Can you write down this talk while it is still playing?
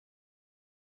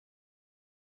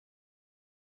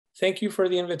Thank you for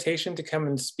the invitation to come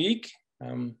and speak.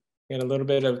 We had a little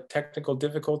bit of technical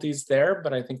difficulties there,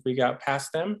 but I think we got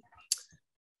past them.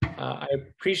 I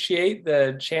appreciate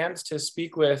the chance to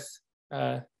speak with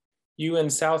you in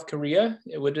South Korea.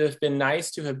 It would have been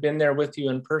nice to have been there with you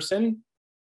in person,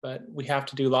 but we have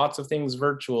to do lots of things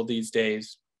virtual these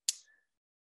days.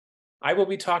 I will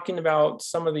be talking about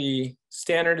some of the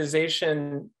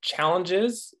standardization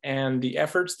challenges and the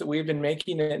efforts that we've been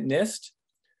making at NIST.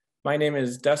 My name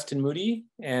is Dustin Moody,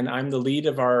 and I'm the lead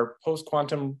of our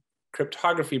post-quantum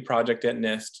cryptography project at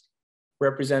NIST,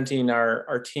 representing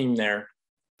our team there.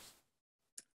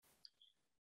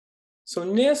 So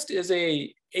NIST is an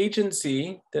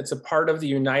agency that's a part of the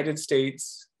United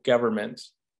States government.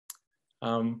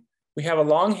 We have a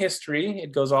long history.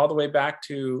 It goes all the way back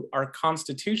to our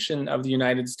Constitution of the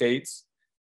United States,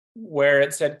 where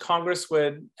it said Congress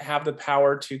would have the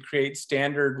power to create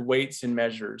standard weights and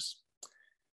measures.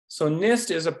 So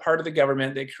NIST is a part of the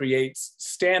government that creates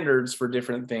standards for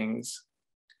different things.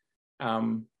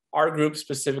 Our group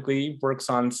specifically works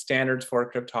on standards for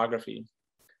cryptography.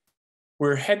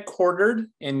 We're headquartered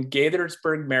in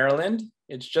Gaithersburg, Maryland.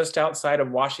 It's just outside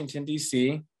of Washington,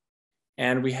 D.C.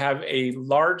 And we have a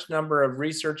large number of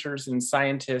researchers and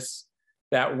scientists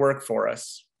that work for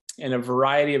us in a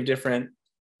variety of different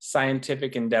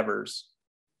scientific endeavors.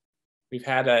 We've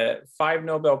had 5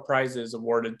 Nobel Prizes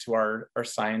awarded to our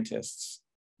scientists.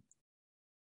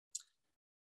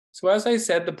 So as I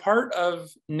said, the part of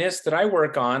NIST that I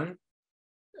work on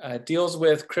deals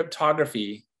with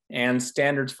cryptography and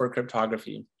standards for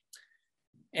cryptography.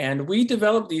 And we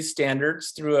develop these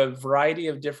standards through a variety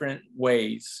of different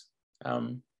ways.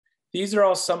 These are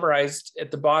all summarized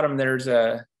at the bottom. There's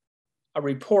a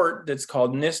report that's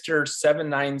called NIST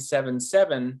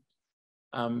 7977.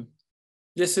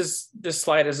 This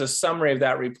slide is a summary of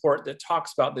that report that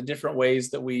talks about the different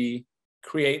ways that we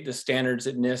create the standards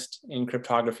at NIST in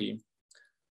cryptography.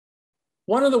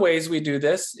 One of the ways we do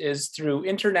this is through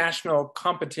international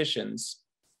competitions.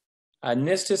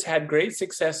 NIST has had great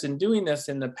success in doing this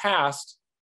in the past.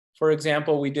 For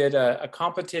example, we did a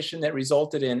competition that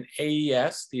resulted in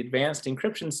AES, the Advanced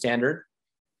Encryption Standard.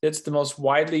 That's the most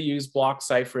widely used block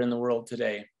cipher in the world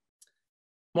today.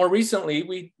 More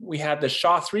recently, we had the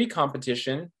SHA-3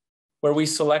 competition, where we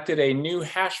selected a new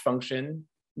hash function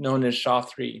known as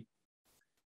SHA-3.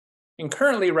 And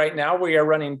currently, right now, we are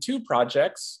running 2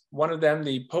 projects, one of them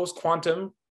the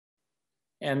post-quantum,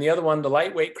 and the other one the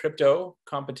lightweight crypto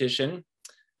competition,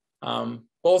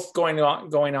 both going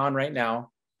on right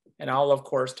now. And I'll, of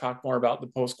course, talk more about the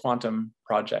post-quantum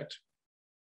project.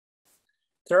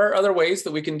 There are other ways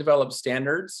that we can develop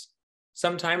standards.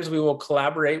 Sometimes we will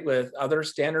collaborate with other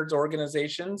standards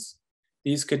organizations.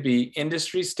 These could be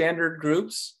industry standard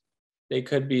groups. They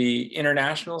could be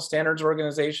international standards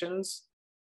organizations.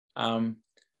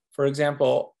 For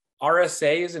example,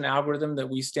 RSA is an algorithm that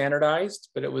we standardized,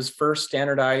 but it was first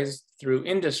standardized through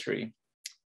industry.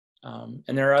 And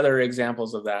there are other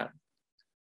examples of that.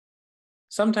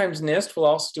 Sometimes NIST will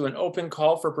also do an open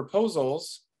call for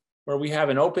proposals, where we have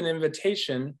an open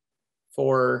invitation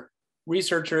for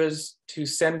researchers to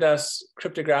send us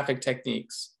cryptographic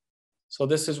techniques. So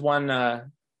this is one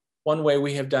way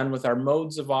we have done with our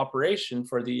modes of operation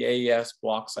for the AES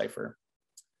block cipher.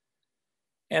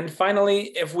 And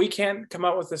finally, if we can't come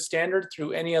up with a standard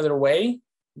through any other way,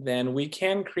 then we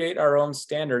can create our own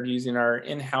standard using our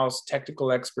in-house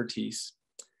technical expertise.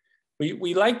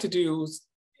 We like to do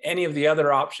any of the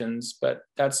other options, but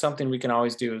that's something we can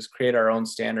always do, is create our own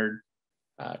standard,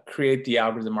 create the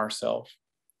algorithm ourselves.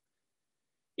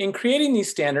 In creating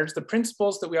these standards, the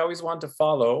principles that we always want to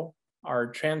follow are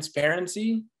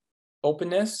transparency,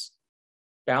 openness,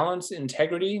 balance,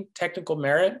 integrity, technical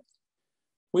merit.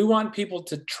 We want people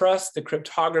to trust the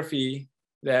cryptography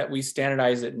that we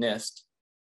standardize at NIST.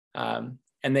 And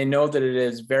they know that it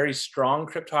is very strong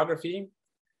cryptography,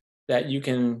 that you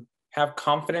can have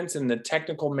confidence in the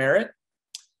technical merit,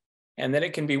 and that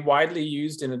it can be widely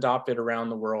used and adopted around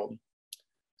the world.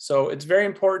 So it's very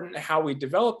important how we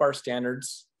develop our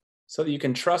standards so that you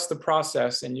can trust the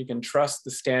process and you can trust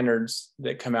the standards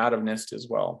that come out of NIST as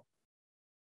well.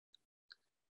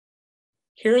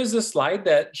 Here is a slide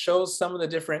that shows some of the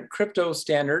different crypto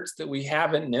standards that we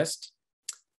have at NIST.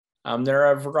 There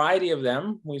are a variety of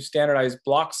them. We've standardized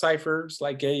block ciphers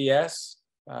like AES,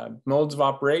 modes of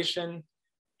operation,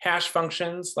 hash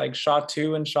functions like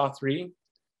SHA-2 and SHA-3.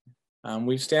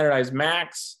 We've standardized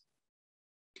MAX.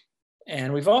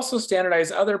 And we've also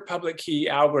standardized other public key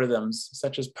algorithms,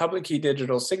 such as public key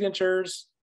digital signatures,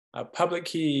 public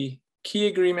key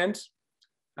agreement.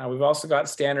 We've also got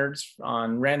standards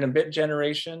on random bit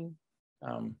generation.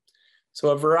 So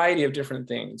a variety of different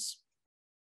things.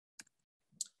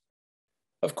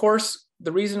 Of course,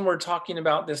 the reason we're talking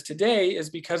about this today is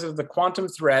because of the quantum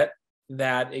threat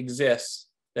that exists,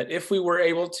 that if we were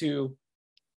able to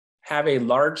have a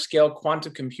large-scale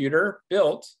quantum computer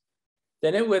built,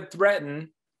 then it would threaten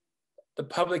the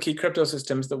public key crypto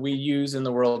systems that we use in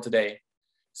the world today.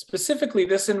 Specifically,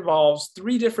 this involves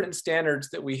 3 different standards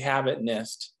that we have at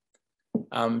NIST.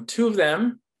 2 of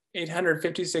them,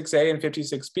 856A and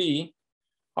 56B,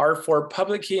 are for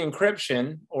public key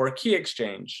encryption or key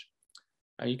exchange.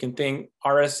 You can think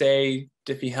RSA,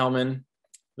 Diffie-Hellman,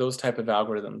 those type of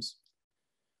algorithms.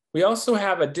 We also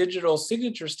have a digital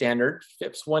signature standard,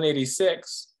 FIPS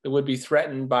 186, that would be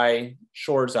threatened by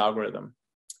Shor's algorithm.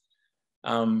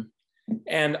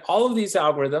 And all of these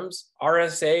algorithms,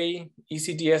 RSA,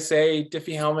 ECDSA,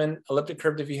 Diffie-Hellman, elliptic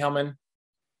curve Diffie-Hellman,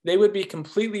 they would be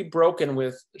completely broken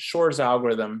with Shor's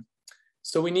algorithm.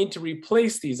 So we need to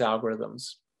replace these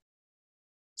algorithms.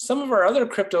 Some of our other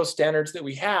crypto standards that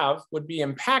we have would be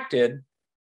impacted,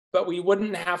 but we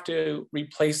wouldn't have to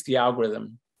replace the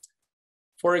algorithm.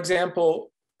 For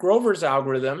example, Grover's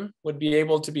algorithm would be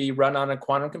able to be run on a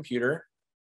quantum computer,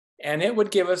 and it would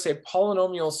give us a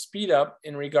polynomial speedup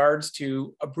in regards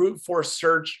to a brute force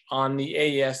search on the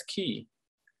AES key.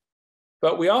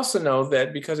 But we also know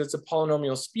that because it's a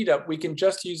polynomial speedup, we can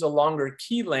just use a longer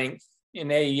key length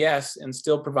in AES and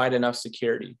still provide enough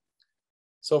security.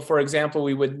 So for example,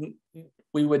 we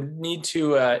would need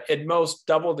to at most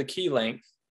double the key length,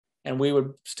 and we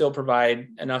would still provide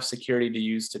enough security to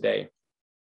use today.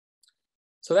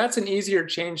 So that's an easier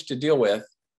change to deal with.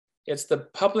 It's the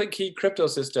public key crypto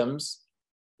systems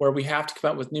where we have to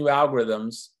come up with new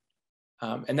algorithms,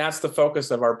 and that's the focus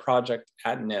of our project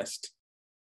at NIST.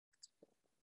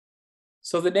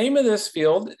 So the name of this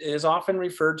field is often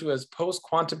referred to as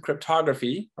post-quantum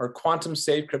cryptography or quantum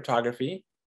safe cryptography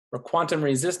or quantum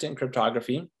resistant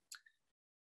cryptography.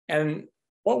 And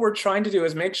what we're trying to do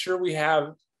is make sure we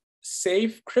have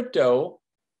safe crypto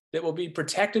that will be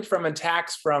protected from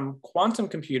attacks from quantum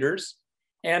computers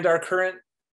and our current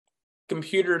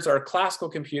computers, our classical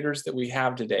computers that we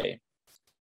have today.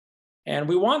 And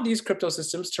we want these crypto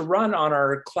systems to run on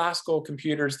our classical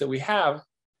computers that we have,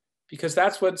 because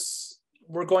that's what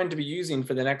we're going to be using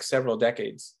for the next several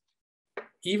decades.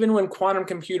 Even when quantum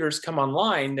computers come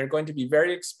online, they're going to be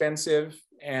very expensive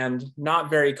and not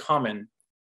very common.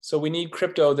 So we need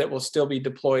crypto that will still be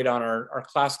deployed on our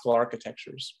classical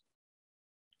architectures.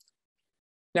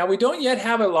 Now, we don't yet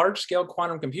have a large-scale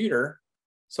quantum computer,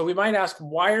 so we might ask,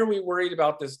 why are we worried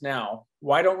about this now?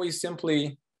 Why don't we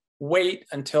simply wait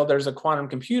until there's a quantum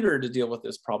computer to deal with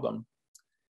this problem?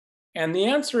 And the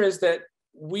answer is that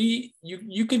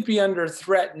you could be under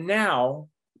threat now,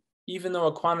 even though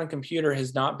a quantum computer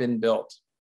has not been built.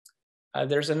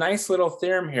 There's a nice little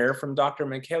theorem here from Dr.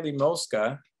 Michele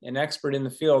Mosca, an expert in the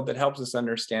field, that helps us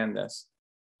understand this.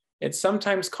 It's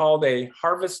sometimes called a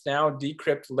harvest now,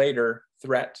 decrypt later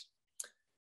threat,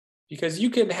 because you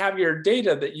can have your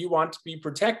data that you want to be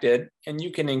protected and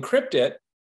you can encrypt it,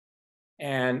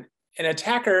 and an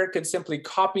attacker could simply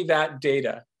copy that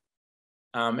data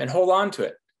and hold on to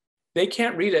it. They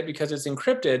can't read it because it's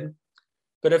encrypted,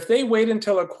 but if they wait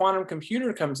until a quantum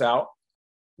computer comes out,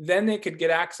 then they could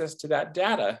get access to that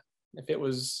data if it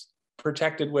was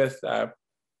protected with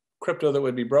crypto that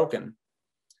would be broken.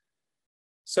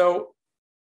 So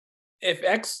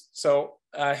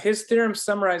his theorem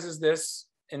summarizes this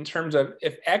in terms of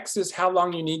if X is how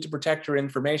long you need to protect your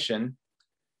information,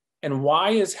 and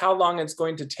Y is how long it's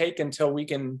going to take until we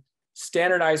can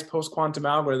standardize post-quantum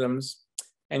algorithms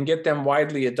and get them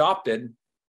widely adopted.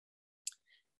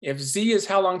 If Z is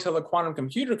how long till a quantum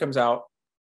computer comes out,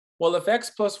 well, if X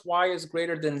plus Y is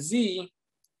greater than Z,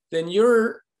 then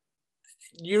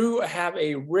you have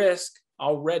a risk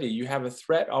already, you have a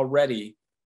threat already,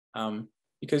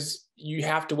 because you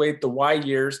have to wait the Y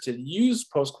years to use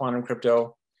post-quantum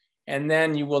crypto, and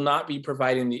then you will not be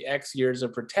providing the X years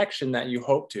of protection that you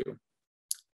hope to.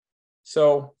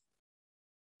 So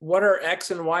what are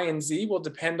X and Y and Z will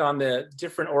depend on the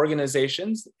different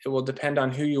organizations. It will depend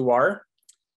on who you are.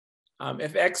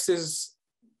 If X is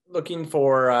looking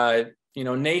for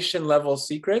nation level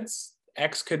secrets,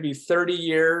 X could be 30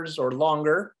 years or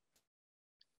longer.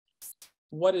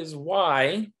 What is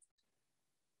Y?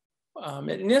 At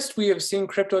NIST, we have seen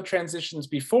crypto transitions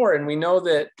before, and we know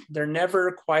that they're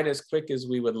never quite as quick as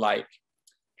we would like,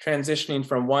 transitioning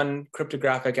from one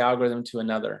cryptographic algorithm to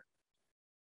another.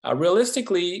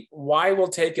 Realistically, Y will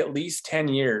take at least 10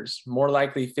 years, more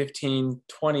likely 15,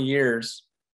 20 years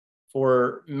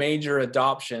for major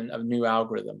adoption of new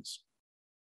algorithms.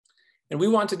 And we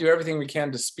want to do everything we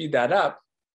can to speed that up,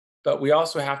 but we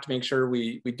also have to make sure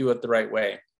we do it the right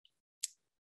way.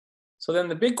 So then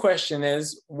the big question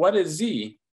is, what is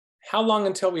Z? How long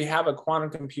until we have a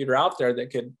quantum computer out there that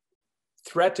could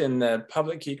threaten the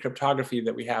public key cryptography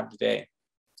that we have today?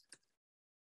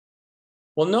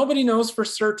 Well, nobody knows for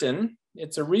certain.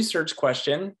 It's a research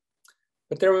question,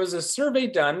 but there was a survey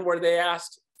done where they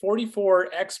asked 44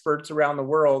 experts around the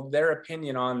world their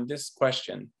opinion on this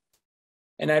question.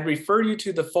 And I'd refer you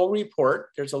to the full report.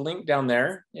 There's a link down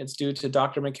there. It's due to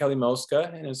Dr. Michele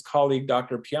Mosca and his colleague,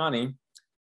 Dr. Piani.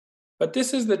 But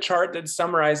this is the chart that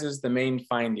summarizes the main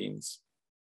findings.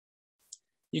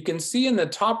 You can see in the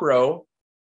top row,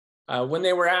 when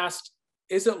they were asked,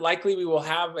 is it likely we will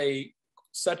have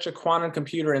such a quantum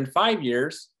computer in 5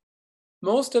 years?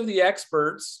 Most of the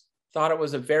experts thought it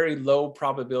was a very low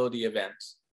probability event,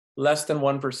 less than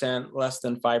 1%, less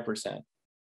than 5%.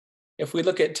 If we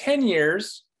look at 10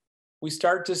 years, we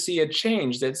start to see a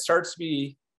change that starts to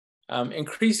be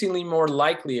increasingly more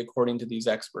likely according to these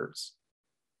experts.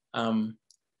 And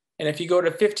if you go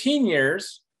to 15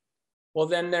 years, well,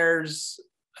 then there's,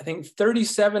 I think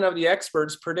 37 of the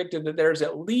experts predicted that there's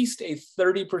at least a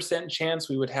 30% chance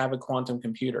we would have a quantum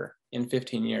computer in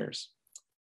 15 years.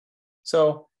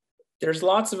 So there's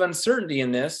lots of uncertainty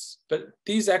in this, but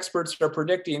these experts are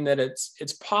predicting that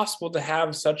it's possible to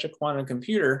have such a quantum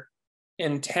computer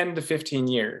in 10 to 15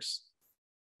 years.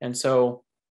 And so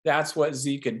that's what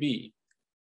Z could be.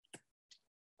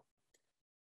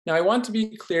 Now, I want to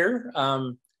be clear,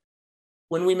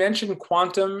 when we mention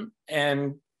quantum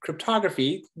and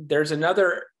cryptography, there's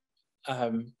another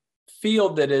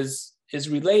field that is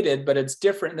related, but it's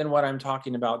different than what I'm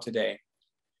talking about today.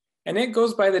 And it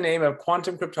goes by the name of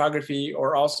quantum cryptography,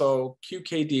 or also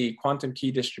QKD, quantum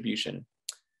key distribution.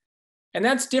 And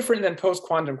that's different than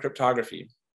post-quantum cryptography.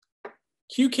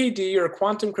 QKD, or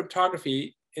quantum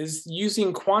cryptography, is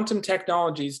using quantum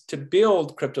technologies to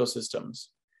build crypto systems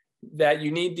that you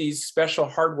need these special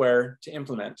hardware to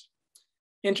implement.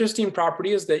 Interesting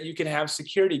property is that you can have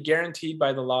security guaranteed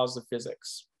by the laws of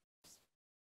physics.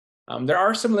 There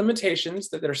are some limitations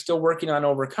that they're still working on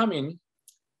overcoming,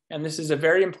 and this is a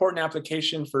very important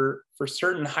application for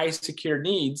certain high secure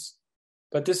needs,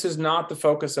 but this is not the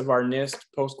focus of our NIST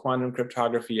post-quantum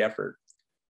cryptography effort.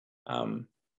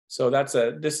 So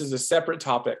this is a separate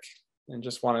topic, and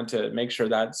just wanted to make sure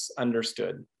that's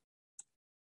understood.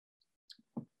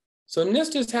 So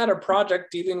NIST has had a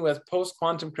project dealing with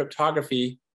post-quantum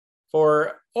cryptography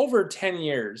for over 10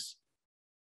 years.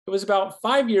 It was about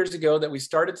 5 years ago that we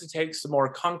started to take some more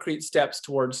concrete steps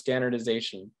towards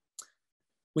standardization.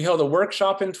 We held a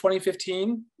workshop in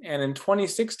 2015, and in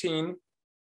 2016,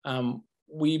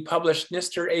 we published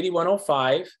NIST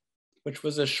 8105, which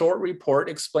was a short report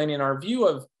explaining our view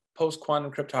of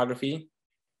post-quantum cryptography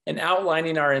and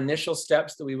outlining our initial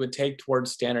steps that we would take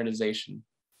towards standardization.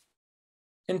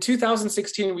 In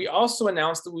 2016, we also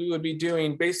announced that we would be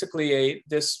doing basically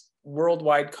this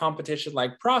worldwide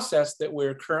competition-like process that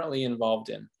we're currently involved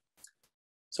in.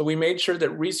 So we made sure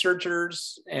that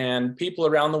researchers and people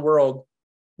around the world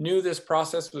knew this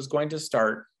process was going to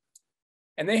start,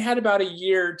 and they had about a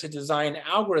year to design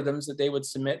algorithms that they would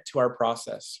submit to our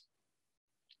process.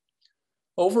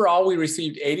 Overall, we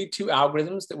received 82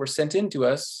 algorithms that were sent in to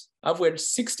us, of which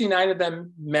 69 of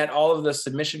them met all of the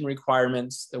submission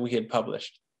requirements that we had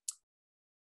published.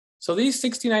 So these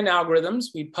 69 algorithms,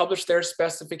 we published their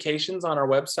specifications on our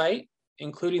website,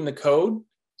 including the code,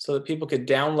 so that people could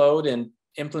download and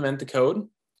implement the code.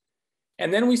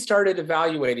 And then we started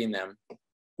evaluating them.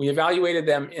 We evaluated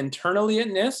them internally at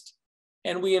NIST,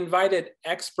 and we invited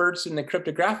experts in the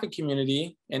cryptographic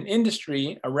community and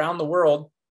industry around the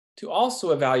world to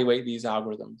also evaluate these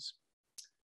algorithms.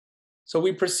 So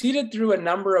we proceeded through a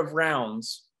number of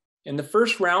rounds. In the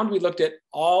first round, we looked at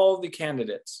all the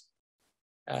candidates.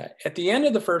 At the end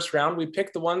of the first round, we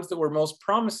picked the ones that were most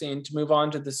promising to move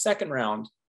on to the second round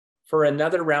for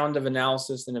another round of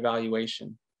analysis and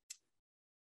evaluation.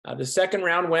 The second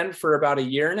round went for about a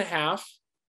year and a half,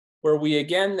 where we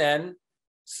again then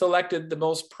selected the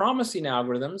most promising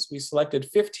algorithms. We selected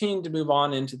 15 to move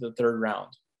on into the third round.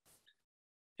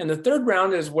 And the third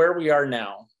round is where we are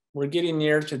now. We're getting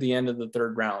near to the end of the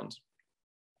third round.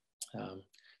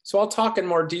 So I'll talk in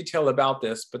more detail about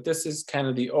this, but this is kind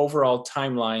of the overall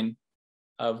timeline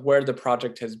of where the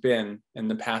project has been in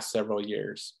the past several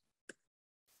years.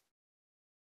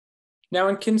 Now,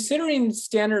 in considering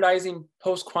standardizing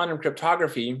post-quantum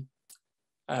cryptography,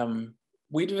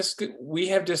 we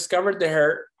have discovered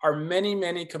there are many,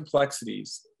 many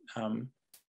complexities,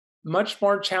 much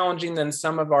more challenging than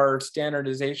some of our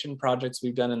standardization projects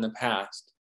we've done in the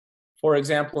past. For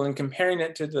example, in comparing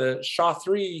it to the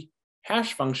SHA-3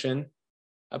 hash function,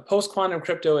 Post-quantum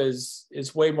crypto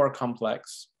is way more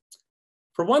complex.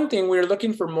 For one thing, we're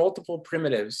looking for multiple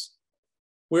primitives.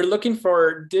 We're looking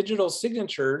for digital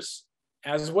signatures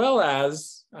as well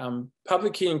as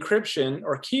public key encryption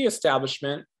or key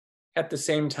establishment at the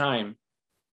same time.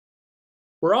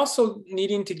 We're also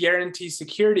needing to guarantee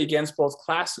security against both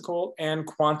classical and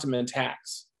quantum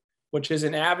attacks, which is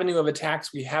an avenue of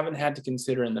attacks we haven't had to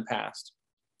consider in the past.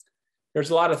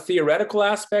 There's a lot of theoretical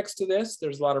aspects to this.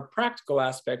 There's a lot of practical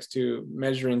aspects to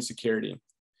measuring security.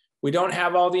 We don't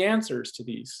have all the answers to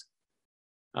these.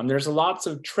 There's lots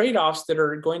of trade-offs that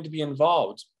are going to be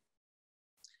involved.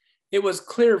 It was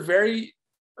clear very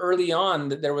early on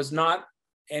that there was not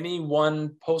any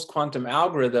one post-quantum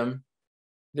algorithm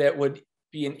that would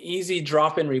be an easy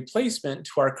drop-in replacement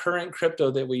to our current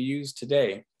crypto that we use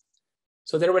today.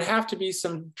 So there would have to be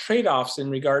some trade-offs in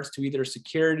regards to either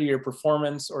security or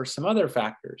performance or some other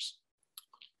factors.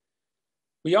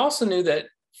 We also knew that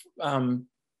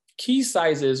key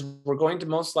sizes were going to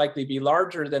most likely be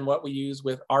larger than what we use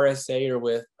with RSA or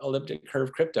with elliptic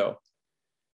curve crypto.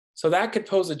 So that could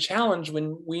pose a challenge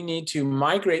when we need to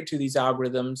migrate to these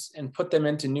algorithms and put them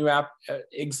into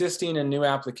existing and new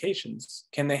applications.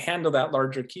 Can they handle that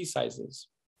larger key sizes?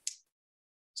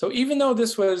 So even though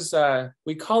this was,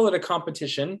 we call it a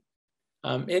competition,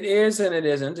 it is and it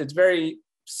isn't. It's very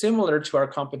similar to our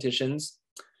competitions,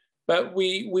 but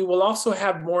we will also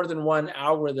have more than one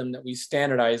algorithm that we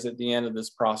standardize at the end of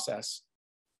this process.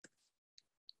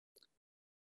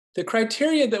 The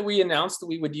criteria that we announced that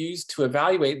we would use to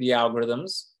evaluate the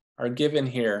algorithms are given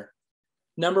here.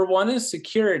 Number one is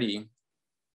security.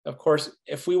 Of course,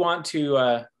 if we want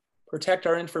to protect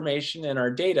our information and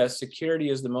our data, security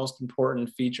is the most important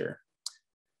feature.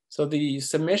 So the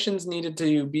submissions needed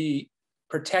to be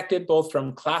protected both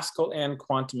from classical and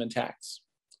quantum attacks.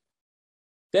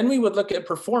 Then we would look at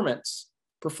performance.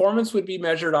 Performance would be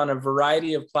measured on a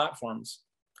variety of platforms,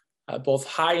 both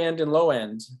high-end and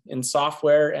low-end, in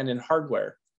software and in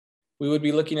hardware. We would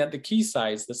be looking at the key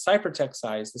size, the ciphertext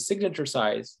size, the signature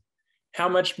size. How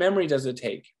much memory does it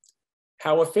take?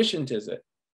 How efficient is it?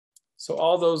 So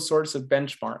all those sorts of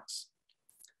benchmarks.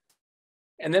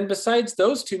 And then besides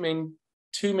those two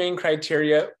main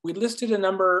criteria, we listed a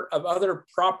number of other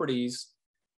properties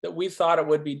that we thought it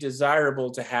would be desirable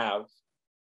to have.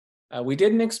 We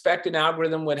didn't expect an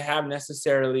algorithm would have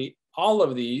necessarily all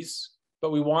of these,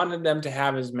 but we wanted them to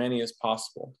have as many as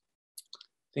possible.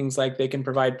 Things like they can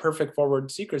provide perfect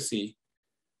forward secrecy,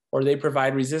 or they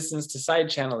provide resistance to side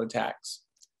channel attacks,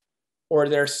 or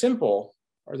they're simple,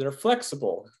 or they're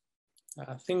flexible,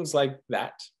 things like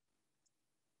that.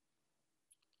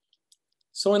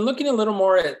 So in looking a little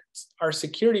more at our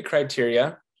security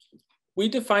criteria, we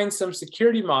defined some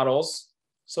security models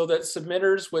so that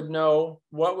submitters would know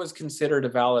what was considered a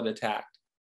valid attack.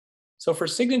 So for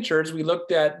signatures, we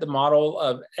looked at the model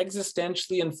of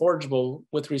existentially inforgeable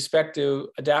with respect to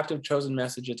adaptive chosen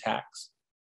message attacks.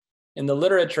 In the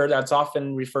literature, that's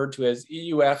often referred to as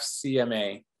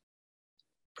EUF-CMA.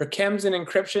 For chems and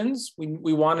encryptions,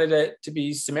 we wanted it to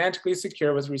be semantically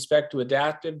secure with respect to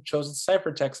adaptive chosen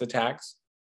ciphertext attacks,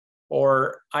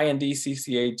 or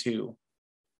IND-CCA2.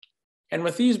 And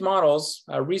with these models,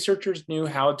 researchers knew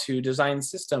how to design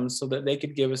systems so that they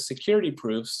could give us security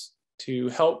proofs to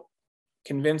help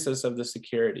convince us of the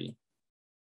security.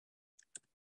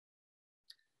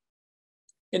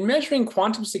 In measuring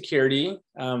quantum security,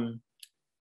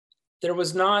 there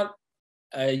was not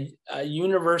a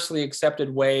universally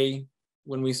accepted way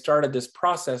when we started this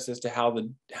process as to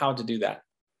how to do that.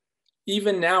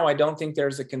 Even now, I don't think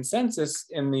there's a consensus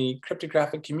in the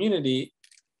cryptographic community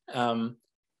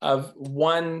of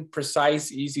one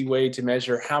precise, easy way to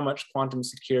measure how much quantum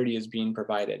security is being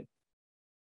provided.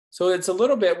 So it's a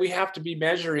little bit, we have to be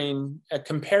measuring,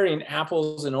 comparing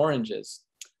apples and oranges.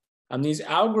 These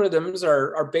algorithms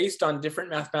are based on different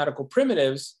mathematical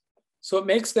primitives, so it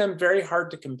makes them very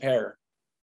hard to compare.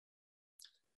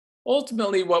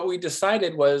 Ultimately, what we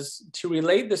decided was to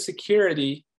relate the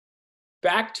security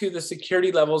back to the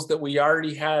security levels that we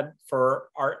already had for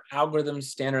our algorithms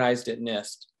standardized at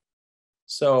NIST.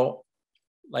 So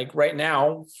like right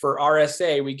now for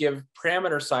RSA, we give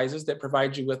parameter sizes that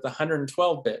provide you with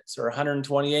 112 bits or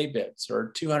 128 bits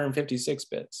or 256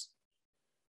 bits.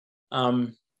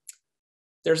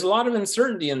 There's a lot of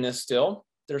uncertainty in this still.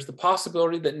 There's the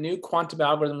possibility that new quantum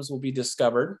algorithms will be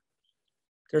discovered.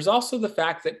 There's also the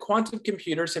fact that quantum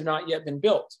computers have not yet been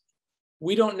built.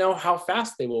 We don't know how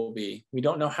fast they will be. We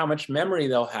don't know how much memory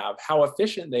they'll have, how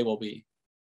efficient they will be.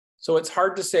 So it's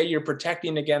hard to say you're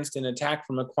protecting against an attack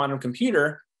from a quantum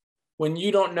computer when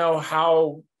you don't know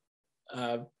how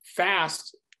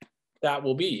fast that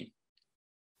will be.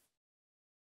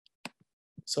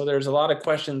 So there's a lot of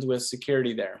questions with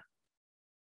security there.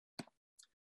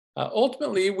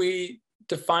 Ultimately, we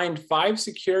defined 5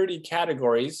 security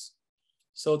categories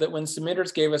so that when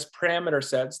submitters gave us parameter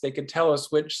sets, they could tell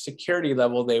us which security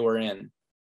level they were in.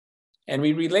 And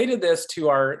we related this to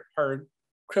our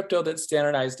crypto that's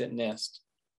standardized at NIST.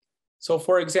 So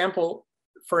for example,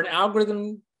 for an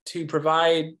algorithm to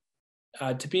provide,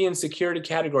 to be in security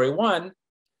category 1,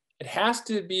 it has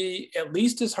to be at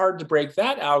least as hard to break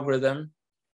that algorithm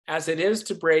as it is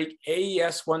to break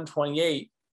AES 128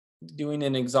 doing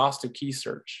an exhaustive key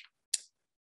search.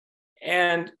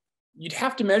 And you'd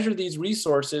have to measure these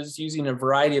resources using a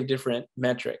variety of different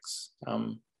metrics.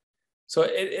 So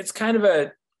it's kind of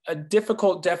a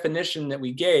difficult definition that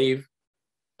we gave,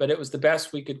 but it was the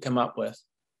best we could come up with.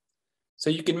 So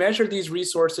you can measure these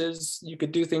resources. You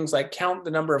could do things like count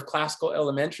the number of classical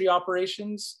elementary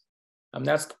operations.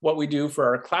 That's what we do for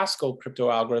our classical crypto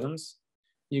algorithms.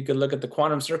 You could look at the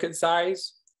quantum circuit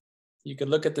size. You could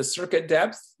look at the circuit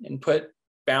depth and put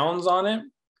bounds on it.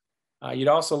 You'd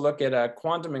also look at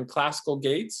quantum and classical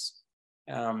gates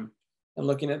and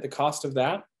looking at the cost of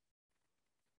that.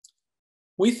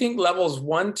 We think levels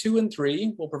 1, 2, and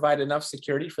 3 will provide enough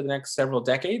security for the next several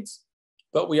decades,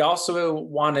 but we also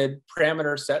wanted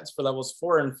parameter sets for levels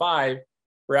 4 and 5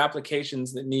 for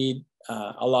applications that need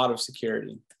a lot of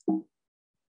security.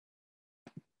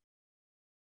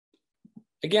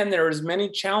 Again, there was many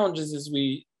challenges as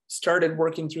we started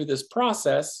working through this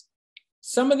process.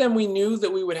 Some of them we knew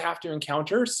that we would have to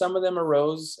encounter. Some of them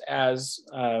arose as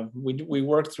we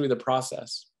worked through the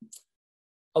process.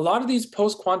 A lot of these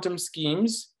post-quantum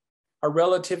schemes are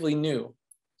relatively new.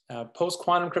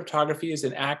 Post-quantum cryptography is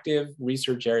an active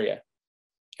research area.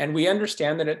 And we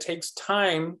understand that it takes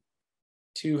time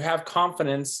to have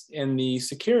confidence in the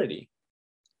security.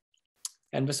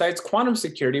 And besides quantum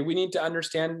security, we need to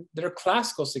understand their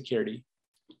classical security.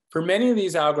 For many of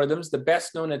these algorithms, the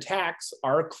best known attacks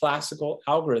are classical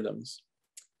algorithms.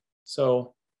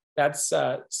 So that's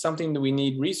something that we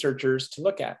need researchers to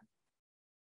look at.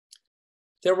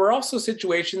 There were also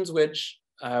situations which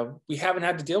we haven't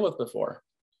had to deal with before.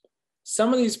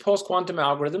 Some of these post-quantum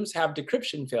algorithms have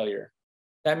decryption failure.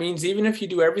 That means even if you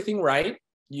do everything right,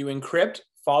 you encrypt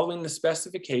following the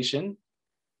specification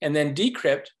and then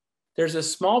decrypt, there's a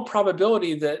small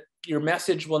probability that your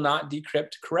message will not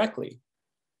decrypt correctly.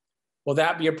 Will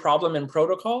that be a problem in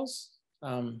protocols?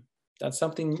 That's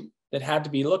something that had to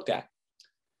be looked at.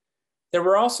 There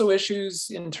were also issues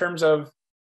in terms of,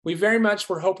 we very much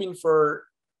were hoping for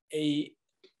an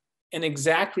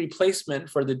exact replacement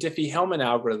for the Diffie-Hellman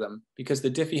algorithm because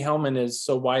the Diffie-Hellman is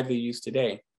so widely used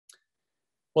today.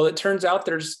 Well, it turns out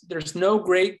there's no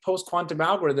great post-quantum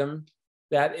algorithm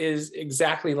that is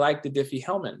exactly like the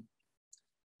Diffie-Hellman.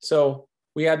 So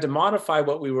we had to modify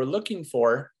what we were looking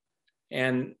for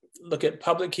and look at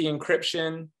public key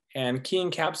encryption and key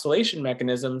encapsulation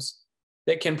mechanisms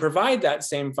that can provide that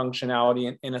same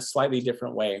functionality in a slightly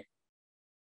different way.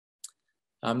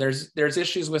 There's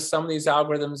issues with some of these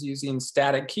algorithms using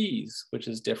static keys, which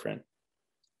is different.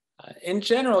 In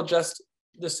general, just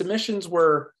the submissions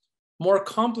were more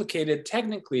complicated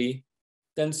technically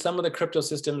than some of the crypto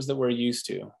systems that we're used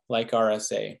to, like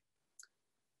RSA.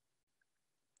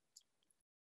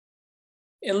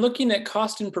 In looking at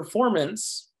cost and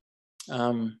performance,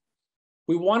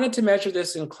 we wanted to measure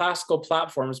this in classical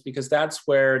platforms because that's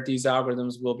where these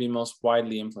algorithms will be most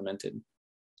widely implemented.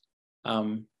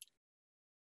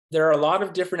 There are a lot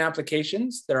of different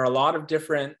applications. There are a lot of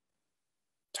different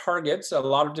targets, a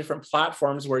lot of different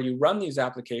platforms where you run these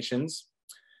applications.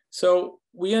 So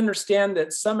we understand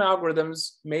that some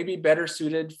algorithms may be better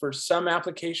suited for some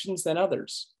applications than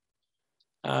others.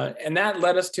 And that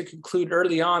led us to conclude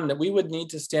early on that we would need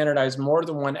to standardize more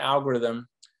than one algorithm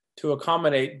to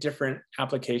accommodate different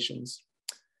applications.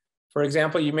 For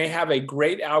example, you may have a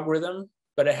great algorithm,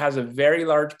 but it has a very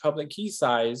large public key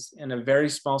size and a very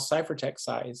small ciphertext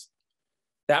size.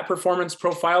 That performance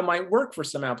profile might work for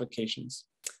some applications,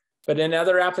 but in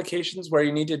other applications where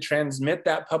you need to transmit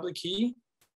that public key,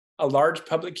 a large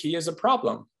public key is a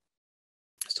problem.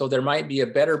 So there might be a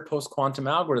better post-quantum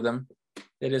algorithm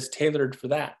that is tailored for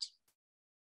that.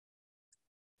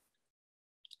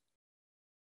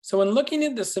 So when looking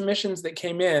at the submissions that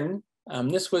came in,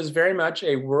 this was very much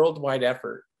a worldwide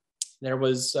effort. There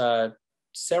was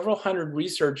several hundred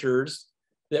researchers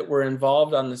that were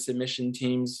involved on the submission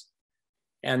teams,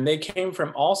 and they came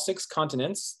from all 6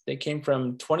 continents. They came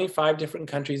from 25 different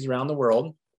countries around the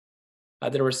world.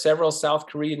 There were several South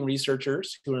Korean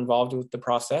researchers who were involved with the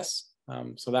process,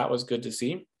 so that was good to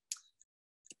see.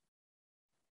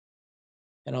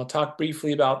 And I'll talk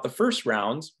briefly about the first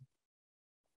rounds.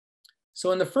 So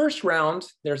in the first round,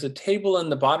 there's a table in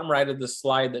the bottom right of the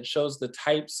slide that shows the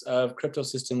types of crypto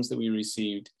systems that we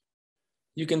received.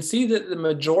 You can see that the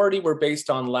majority were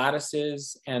based on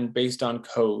lattices and based on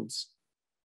codes.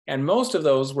 And most of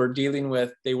those were dealing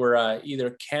with, they were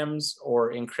either chems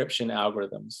or encryption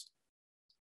algorithms.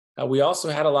 We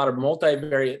also had a lot of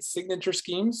multivariate signature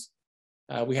schemes.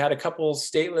 We had a couple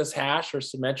stateless hash or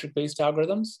symmetric based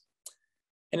algorithms.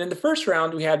 And in the first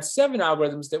round, we had 7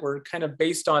 algorithms that were kind of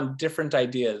based on different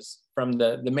ideas from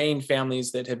the main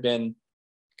families that have been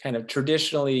kind of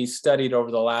traditionally studied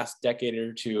over the last decade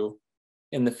or two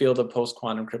in the field of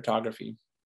post-quantum cryptography.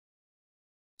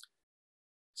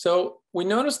 So we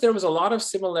noticed there was a lot of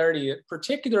similarity,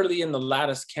 particularly in the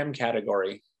lattice chem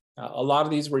category. A lot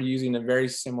of these were using a very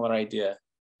similar idea.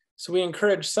 So we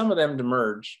encouraged some of them to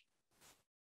merge.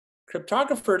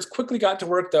 Cryptographers quickly got to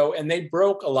work though, and they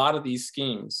broke a lot of these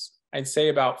schemes. I'd say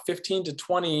about 15 to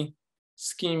 20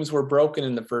 schemes were broken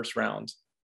in the first round.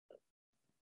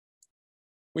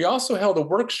 We also held a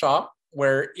workshop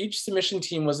where each submission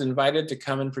team was invited to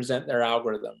come and present their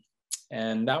algorithm.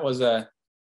 And that was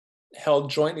held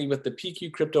jointly with the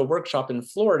PQ Crypto Workshop in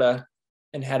Florida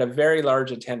and had a very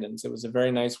large attendance. It was a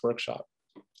very nice workshop.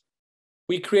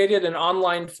 We created an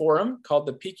online forum called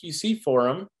the KpqC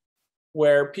forum,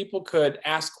 where people could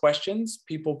ask questions,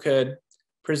 people could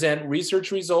present research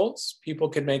results, people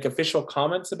could make official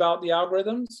comments about the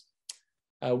algorithms.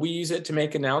 We use it to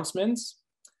make announcements.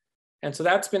 And so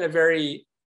that's been a very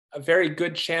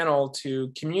good channel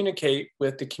to communicate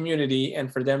with the community and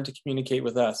for them to communicate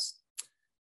with us.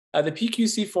 The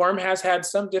KpqC forum has had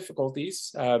some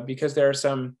difficulties because there are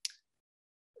some,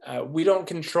 we don't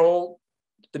control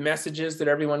the messages that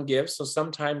everyone gives. So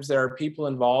sometimes there are people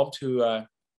involved who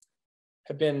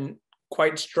have been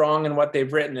quite strong in what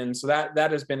they've written. And so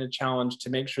that has been a challenge to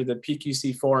make sure the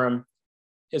KpqC forum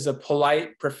is a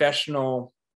polite,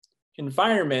 professional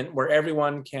environment where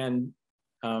everyone can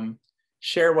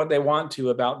share what they want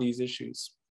to about these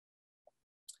issues.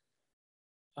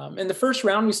 In the first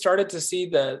round, we started to see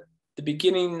the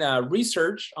beginning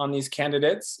research on these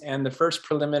candidates and the first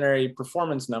preliminary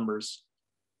performance numbers.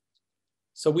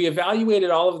 So we evaluated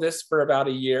all of this for about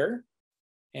a year,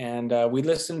 and we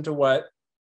listened to what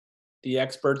the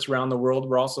experts around the world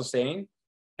were also saying,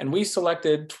 and we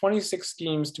selected 26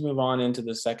 schemes to move on into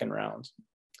the second round.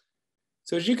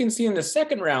 So as you can see in the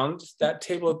second round, that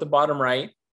table at the bottom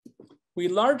right, we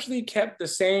largely kept the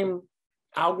same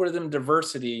algorithm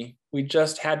diversity. We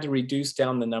just had to reduce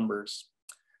down the numbers.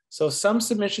 So some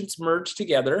submissions merged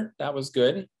together, that was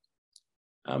good.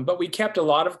 But we kept a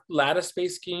lot of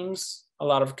lattice-based schemes, a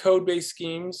lot of code-based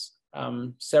schemes,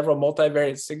 several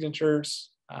multivariate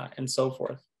signatures, and so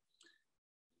forth.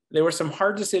 There were some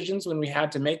hard decisions when we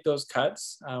had to make those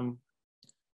cuts,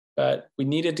 but we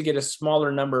needed to get a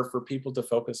smaller number for people to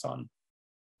focus on.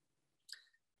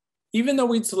 Even though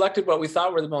we'd selected what we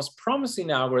thought were the most promising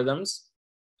algorithms,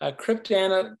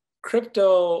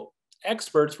 crypto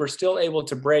experts were still able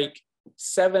to break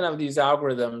 7 of these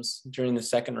algorithms during the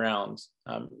second round,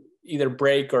 either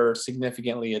break or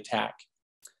significantly attack.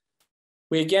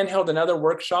 We again held another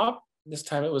workshop. This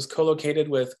time it was co-located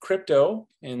with Crypto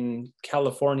in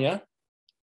California.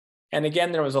 And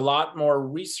again, there was a lot more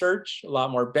research, a lot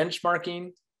more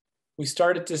benchmarking. We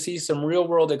started to see some real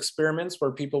world experiments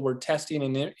where people were testing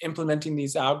and implementing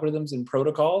these algorithms and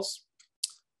protocols.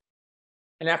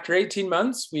 And after 18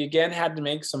 months, we again had to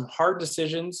make some hard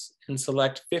decisions and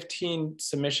select 15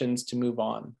 submissions to move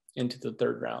on into the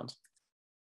third round.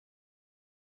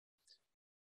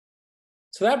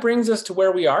 So that brings us to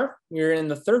where we are. We're in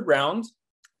the third round,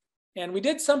 and we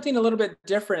did something a little bit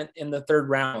different in the third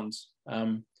round.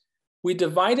 We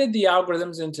divided the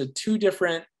algorithms into 2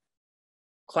 different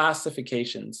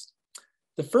classifications.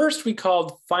 The first we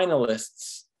called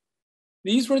finalists.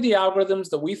 These were the algorithms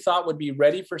that we thought would be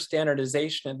ready for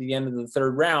standardization at the end of the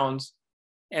third round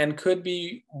and could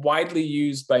be widely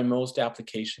used by most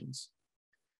applications.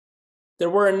 There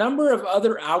were a number of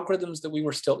other algorithms that we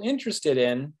were still interested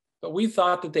in, but we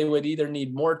thought that they would either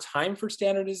need more time for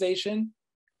standardization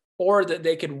or that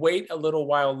they could wait a little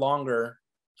while longer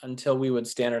until we would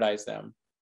standardize them.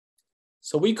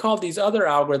 So we called these other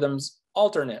algorithms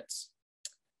alternates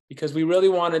because we really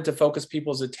wanted to focus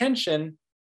people's attention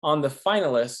on the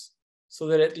finalists so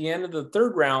that at the end of the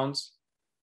third round,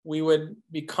 we would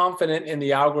be confident in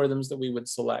the algorithms that we would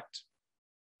select.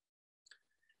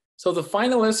 So the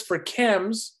finalists for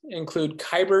chems include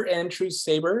Kyber, Entru,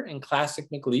 Saber, and Classic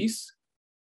McLeese.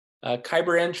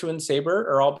 Kyber, Entru, and Saber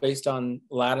are all based on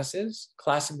lattices.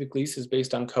 Classic McLeese is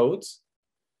based on codes.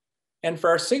 And for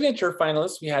our signature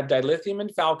finalists, we had Dilithium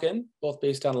and Falcon, both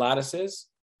based on lattices.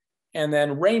 and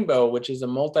then Rainbow, which is a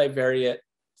multivariate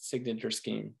signature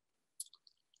scheme.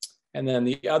 And then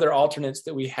the other alternates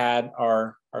that we had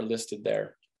are listed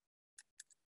there.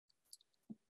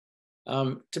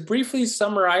 To briefly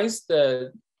summarize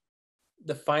the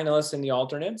finalists and the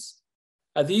alternates,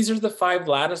 these are the 5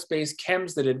 lattice-based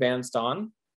chems that advanced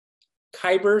on.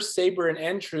 Kyber, Sabre, and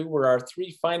Entru were our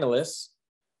 3 finalists.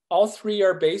 All 3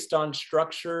 are based on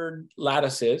structured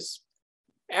lattices.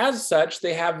 As such,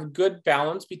 they have good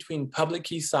balance between public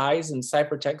key size and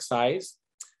ciphertext size.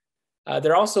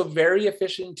 They're also very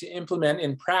efficient to implement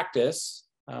in practice.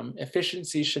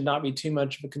 Efficiency should not be too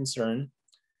much of a concern.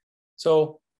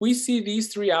 So we see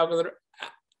these 3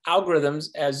 algorithms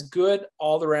as good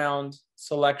all-around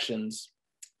selections.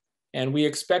 And we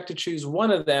expect to choose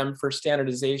one of them for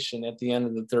standardization at the end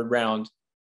of the 3rd round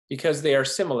because they are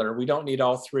similar. We don't need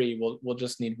all 3, we'll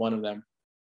just need one of them.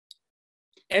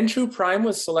 Entru Prime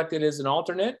was selected as an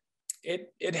alternate.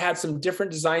 It had some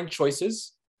different design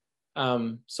choices.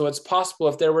 So it's possible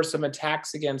if there were some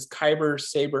attacks against Kyber,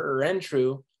 Sabre, or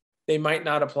Entru, they might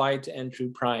not apply to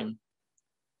Entru Prime.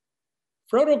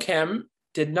 Photochem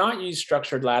did not use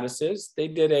structured lattices. They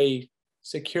did a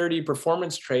security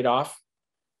performance trade-off.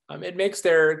 It makes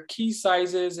their key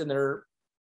sizes and their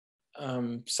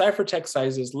ciphertext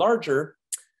sizes larger,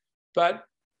 but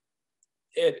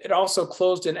it also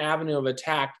closed an avenue of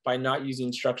attack by not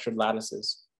using structured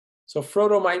lattices. So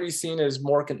Frodo might be seen as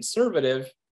more conservative,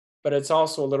 but it's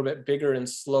also a little bit bigger and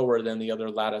slower than the other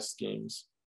lattice schemes.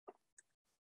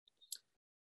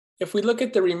 If we look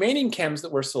at the remaining chems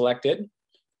that were selected,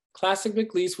 Classic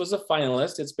McLeese was a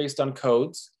finalist. It's based on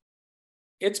codes.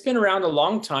 It's been around a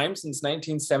long time, since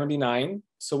 1979,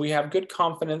 so we have good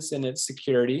confidence in its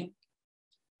security.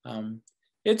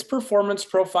 Its performance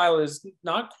profile is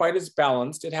not quite as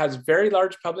balanced. It has very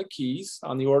large public keys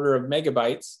on the order of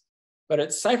megabytes, but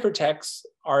its ciphertexts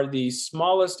are the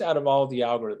smallest out of all the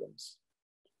algorithms.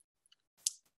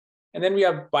 And then we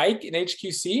have Bike and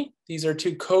HQC. These are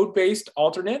 2 code-based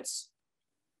alternates.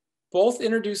 Both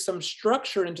introduce some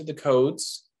structure into the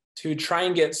codes to try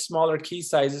and get smaller key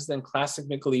sizes than Classic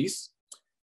McLeese.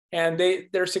 And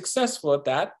they're successful at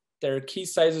that. Their key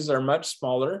sizes are much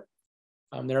smaller.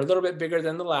 They're a little bit bigger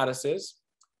than the lattices.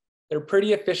 They're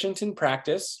pretty efficient in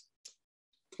practice.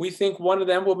 We think one of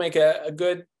them will make a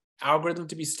good algorithm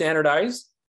to be standardized,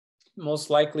 most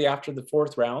likely after the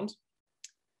 4th round.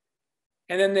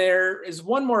 And then there is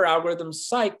one more algorithm,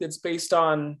 Psych, that's based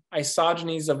on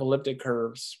isogenies of elliptic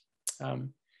curves.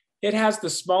 It has the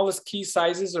smallest key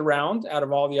sizes around out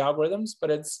of all the algorithms,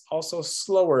 but it's also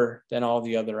slower than all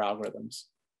the other algorithms.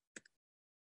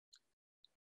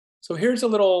 So here's a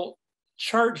little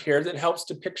chart here that helps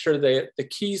to picture the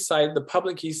key size, the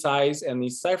public key size and the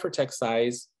ciphertext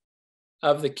size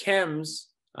of the chems,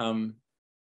 the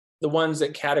ones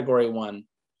at category 1.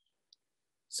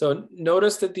 So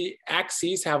notice that the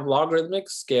axes have logarithmic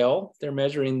scale. They're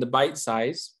measuring the byte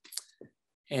size.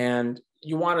 And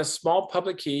you want a small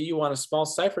public key, you want a small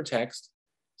ciphertext.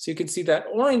 So you can see that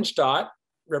orange dot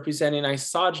representing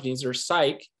isogenies or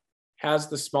Psych has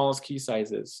the smallest key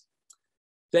sizes.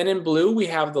 Then in blue, we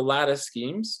have the lattice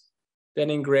schemes. Then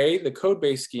in gray, the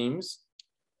code-based schemes.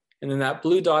 And then that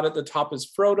blue dot at the top is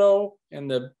Frodo, and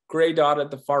the gray dot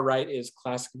at the far right is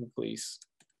Classic McLeese.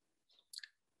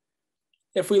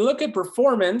 If we look at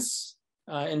performance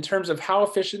in terms of how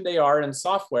efficient they are in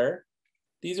software,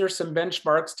 these are some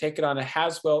benchmarks taken on a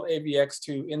Haswell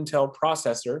AVX2 Intel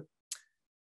processor.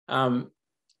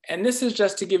 And this is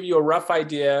just to give you a rough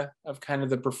idea of kind of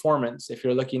the performance if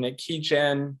you're looking at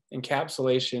keygen,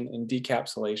 encapsulation, and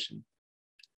decapsulation.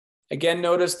 Again,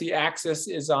 notice the axis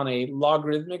is on a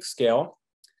logarithmic scale.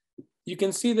 You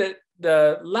can see that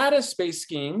the lattice-based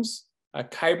schemes,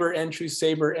 Kyber, Entru,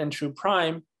 Sabre, Entru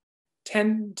Prime,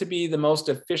 tend to be the most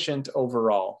efficient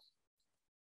overall.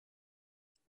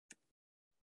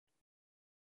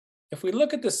 If we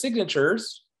look at the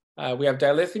signatures, we have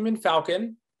dilithium and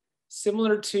Falcon.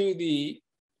 Similar to the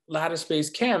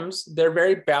lattice-based chems, they're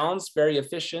very balanced, very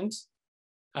efficient.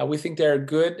 We think they're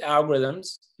good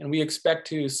algorithms, and we expect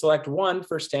to select one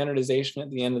for standardization at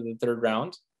the end of the 3rd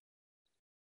round.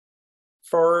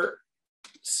 For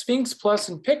Sphinx Plus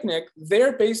and Picnic,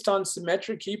 they're based on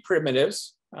symmetric key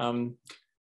primitives.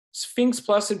 Sphinx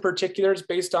Plus in particular is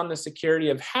based on the security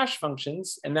of hash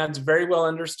functions, and that's very well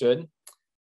understood.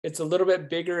 It's a little bit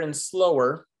bigger and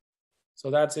slower,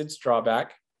 so that's its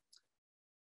drawback.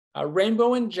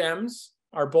 Rainbow and Gems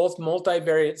are both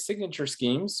multivariate signature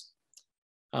schemes.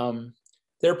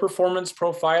 Their performance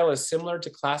profile is similar to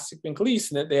Classic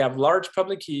McLeese in that they have large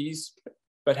public keys,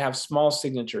 but have small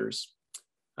signatures.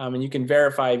 And you can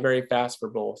verify very fast for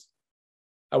both.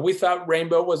 We thought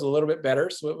Rainbow was a little bit better,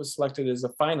 so it was selected as a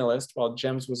finalist, while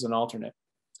GEMS was an alternate.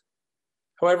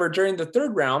 However, during the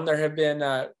third round, there have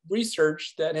been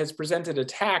research that has presented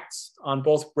attacks on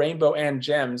both Rainbow and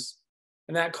GEMS,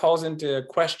 and that calls into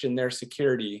question their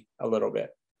security a little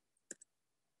bit.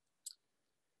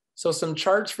 So some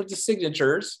charts for the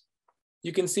signatures.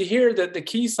 You can see here that the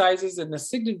key sizes and the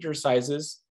signature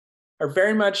sizes are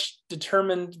very much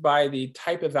determined by the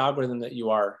type of algorithm that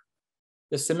you are.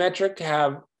 The symmetric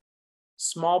have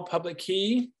small public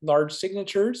key, large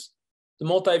signatures. The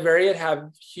multivariate have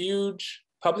huge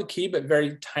public key, but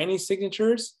very tiny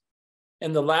signatures.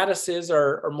 And the lattices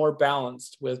are more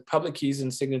balanced with public keys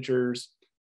and signatures,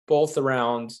 both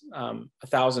around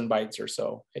 1,000 bytes or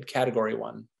so at category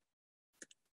 1.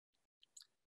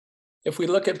 If we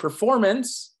look at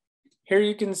performance, here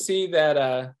you can see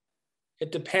that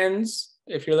it depends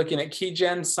if you're looking at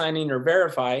keygen, signing, or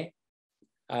verify.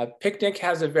 Picnic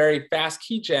has a very fast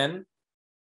keygen.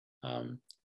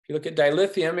 If you look at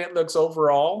dilithium, it looks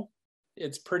overall,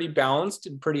 it's pretty balanced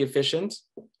and pretty efficient.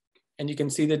 And you can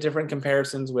see the different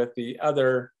comparisons with the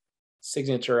other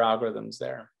signature algorithms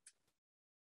there.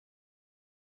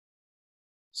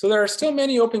 So there are still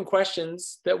many open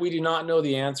questions that we do not know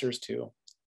the answers to.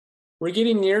 We're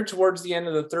getting near towards the end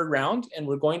of the third round, and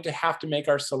we're going to have to make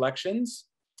our selections.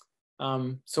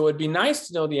 So it'd be nice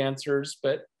to know the answers,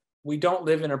 but we don't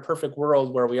live in a perfect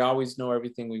world where we always know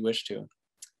everything we wish to.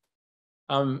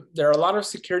 There are a lot of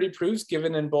security proofs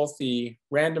given in both the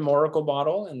random oracle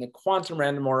model and the quantum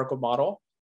random oracle model.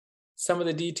 Some of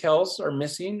the details are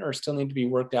missing or still need to be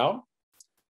worked out.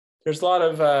 There's a lot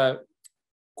of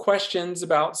questions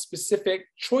about specific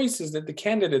choices that the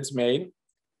candidates made.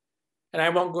 And I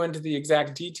won't go into the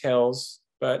exact details,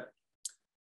 but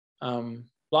a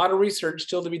lot of research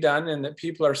still to be done and that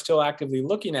people are still actively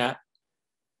looking at.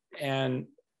 And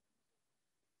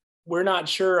we're not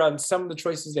sure on some of the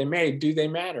choices they made, do they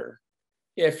matter?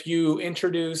 If you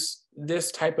introduce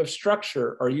this type of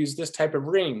structure or use this type of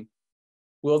ring,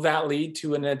 will that lead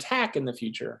to an attack in the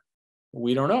future?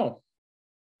 We don't know.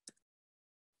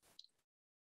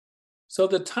 So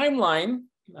the timeline,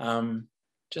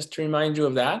 just to remind you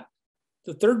of that,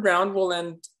 the third round will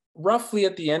end roughly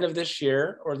at the end of this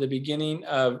year or the beginning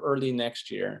of early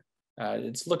next year.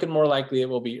 It's looking more likely it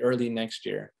will be early next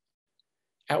year.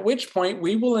 At which point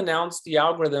we will announce the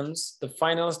algorithms, the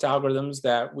finalist algorithms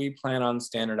that we plan on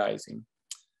standardizing.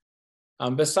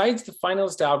 Besides the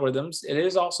finalist algorithms, it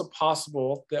is also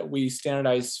possible that we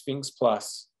standardize Sphinx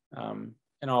Plus, and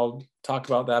I'll talk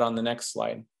about that on the next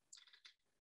slide.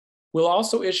 We'll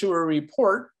also issue a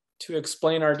report to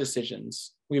explain our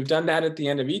decisions. We've done that at the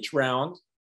end of each round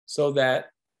so that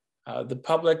the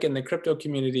public and the crypto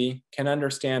community can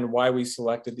understand why we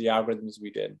selected the algorithms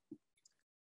we did.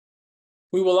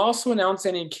 We will also announce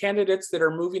any candidates that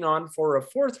are moving on for a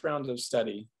fourth round of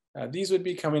study. These would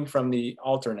be coming from the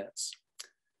alternates.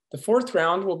 The fourth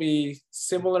round will be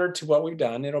similar to what we've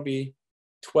done. It'll be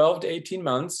 12 to 18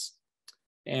 months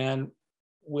and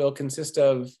will consist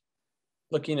of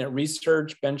looking at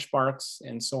research, benchmarks,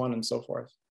 and so on and so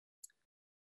forth.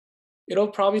 It'll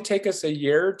probably take us a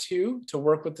year or two to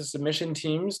work with the submission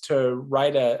teams to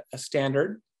write a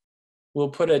standard.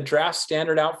 We'll put a draft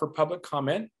standard out for public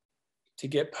comment to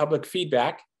get public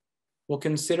feedback. We'll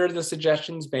consider the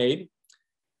suggestions made.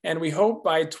 And we hope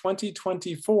by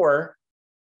 2024,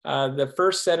 the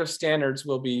first set of standards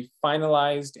will be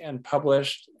finalized and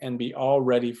published and be all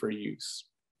ready for use.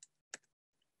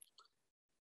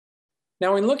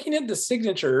 Now, in looking at the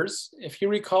signatures, if you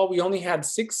recall, we only had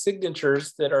 6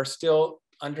 signatures that are still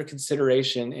under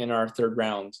consideration in our third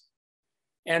round.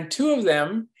 And 2 of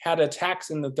them had attacks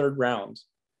in the third round.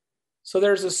 So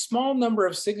there's a small number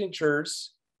of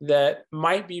signatures that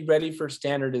might be ready for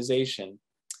standardization.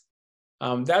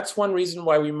 That's one reason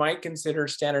why we might consider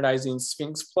standardizing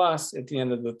Sphinx Plus at the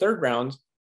end of the third round,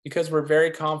 because we're very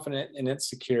confident in its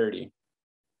security.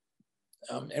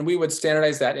 And we would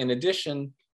standardize that in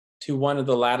addition to one of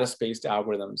the lattice-based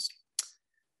algorithms.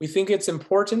 We think it's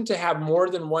important to have more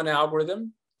than one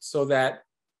algorithm so that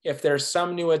if there's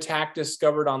some new attack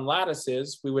discovered on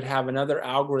lattices, we would have another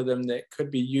algorithm that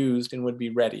could be used and would be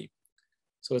ready.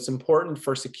 So it's important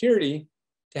for security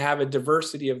to have a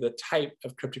diversity of the type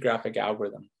of cryptographic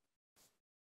algorithm.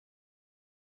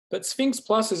 But Sphinx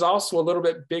Plus is also a little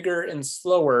bit bigger and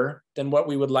slower than what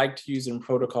we would like to use in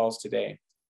protocols today.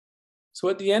 So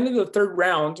at the end of the third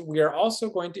round, we are also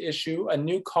going to issue a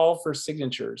new call for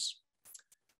signatures.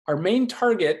 Our main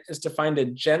target is to find a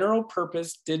general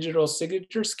purpose digital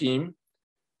signature scheme,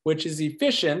 which is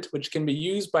efficient, which can be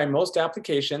used by most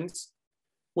applications,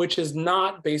 which is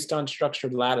not based on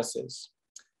structured lattices.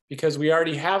 because we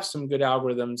already have some good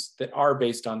algorithms that are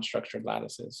based on structured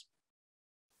lattices.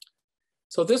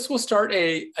 So this will start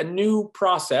a new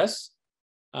process.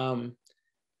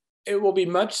 It will be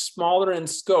much smaller in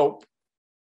scope.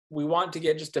 We want to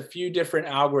get just a few different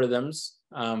algorithms,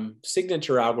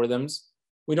 signature algorithms.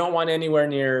 We don't want anywhere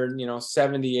near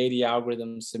 70, 80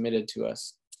 algorithms submitted to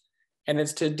us. And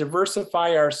it's to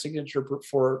diversify our signature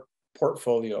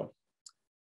portfolio.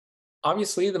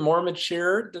 Obviously, the more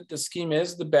mature that the scheme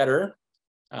is, the better.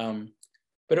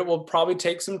 But it will probably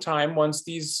take some time. Once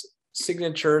these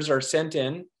signatures are sent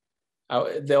in,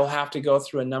 they'll have to go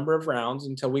through a number of rounds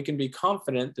until we can be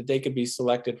confident that they could be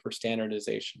selected for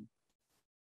standardization.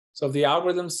 So if the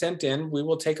algorithm's sent in, we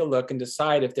will take a look and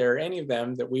decide if there are any of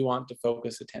them that we want to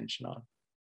focus attention on.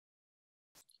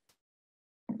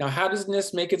 Now, how does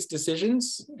NIST make its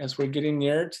decisions as we're getting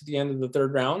near to the end of the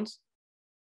third round?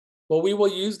 Well, we will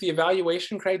use the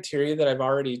evaluation criteria that I've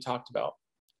already talked about.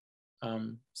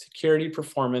 Security,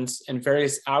 performance, and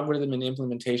various algorithm and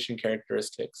implementation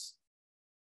characteristics.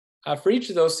 For each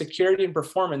of those, security and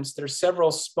performance, there's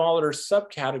several smaller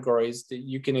subcategories that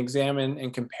you can examine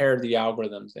and compare the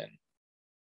algorithms in.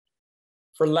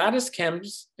 For lattice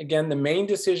chems, again, the main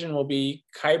decision will be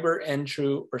Kyber,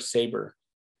 Entru, or Sabre.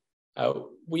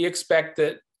 We expect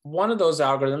that one of those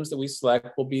algorithms that we select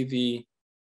will be the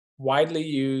widely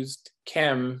used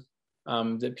chem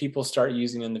that people start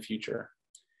using in the future.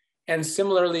 And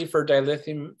similarly for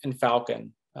dilithium and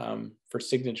Falcon for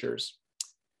signatures.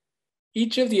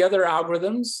 Each of the other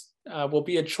algorithms will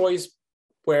be a choice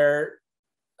where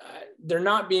they're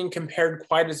not being compared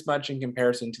quite as much in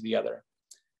comparison to the other.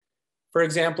 For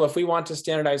example, if we want to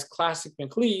standardize classic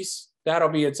McLeese, that'll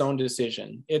be its own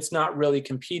decision. It's not really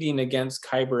competing against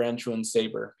Kyber, Entru, and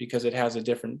Sabre because it has a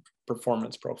different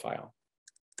performance profile.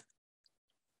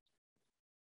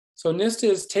 So NIST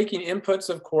is taking inputs,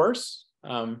 of course.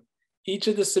 Each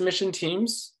of the submission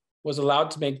teams was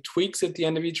allowed to make tweaks at the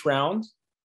end of each round.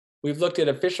 We've looked at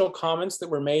official comments that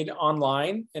were made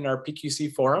online in our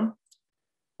KpqC forum.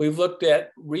 We've looked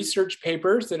at research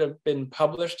papers that have been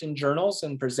published in journals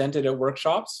and presented at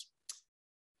workshops.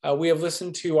 We have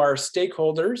listened to our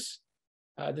stakeholders.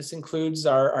 This includes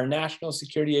our National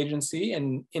Security Agency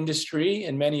and industry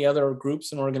and many other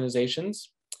groups and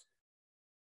organizations.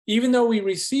 Even though we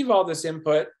receive all this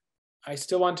input, I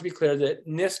still want to be clear that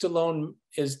NIST alone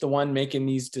is the one making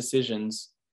these decisions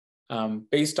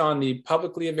based on the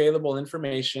publicly available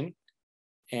information.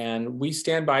 And we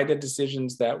stand by the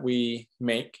decisions that we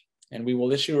make, and we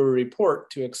will issue a report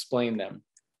to explain them.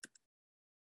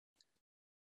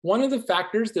 One of the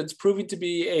factors that's proving to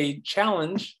be a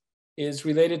challenge is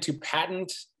related to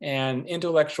patent and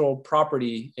intellectual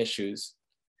property issues.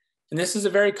 And this is a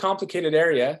very complicated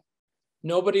area.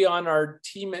 Nobody on our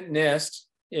team at NIST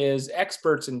is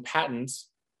experts in patents,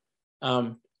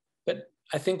 but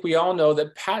I think we all know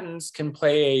that patents can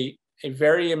play a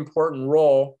very important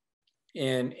role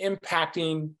in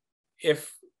impacting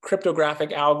if cryptographic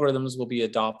algorithms will be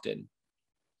adopted.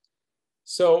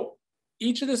 So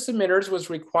each of the submitters was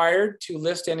required to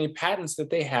list any patents that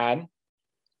they had,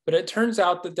 but it turns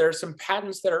out that there are some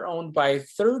patents that are owned by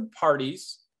third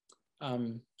parties,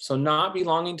 so not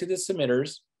belonging to the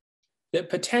submitters, that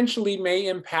potentially may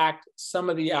impact some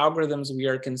of the algorithms we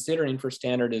are considering for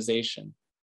standardization.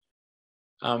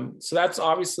 So that's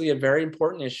obviously a very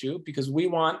important issue because we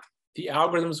want the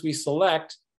algorithms we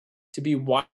select to be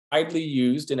widely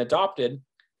used and adopted.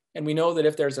 And we know that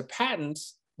if there's a patent,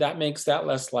 that makes that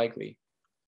less likely.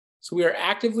 So we are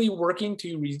actively working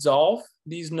to resolve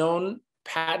these known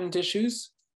patent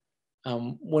issues.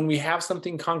 When we have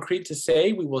something concrete to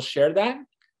say, we will share that.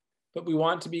 But we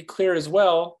want to be clear as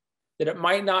well that it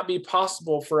might not be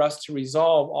possible for us to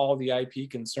resolve all the IP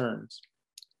concerns.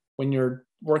 When you're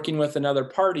working with another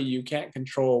party, you can't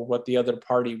control what the other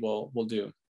party will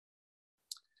do.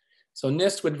 So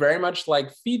NIST would very much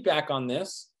like feedback on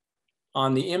this,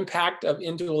 on the impact of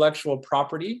intellectual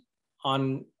property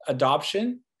on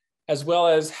adoption, as well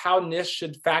as how NIST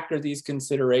should factor these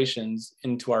considerations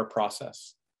into our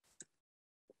process.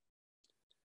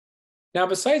 Now,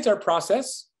 besides our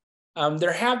process,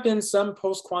 there have been some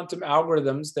post-quantum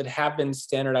algorithms that have been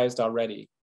standardized already.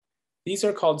 These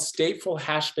are called stateful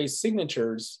hash-based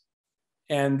signatures.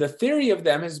 And the theory of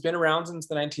them has been around since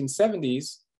the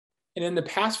 1970s. And in the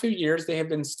past few years, they have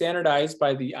been standardized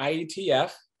by the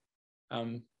IETF,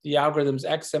 the algorithms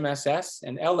XMSS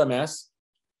and LMS.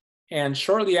 And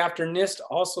shortly after, NIST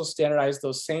also standardized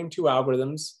those same two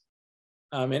algorithms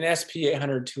in SP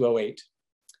 800-208.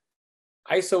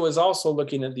 ISO is also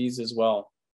looking at these as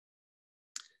well.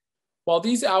 While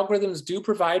these algorithms do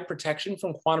provide protection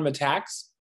from quantum attacks,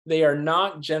 they are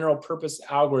not general purpose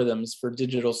algorithms for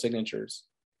digital signatures.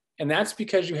 And that's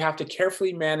because you have to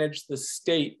carefully manage the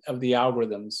state of the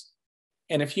algorithms.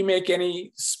 And if you make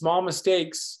any small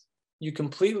mistakes, you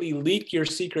completely leak your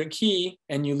secret key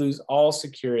and you lose all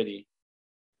security.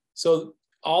 So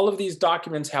all of these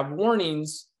documents have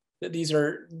warnings that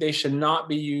they should not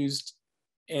be used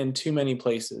in too many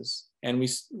places. And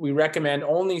we recommend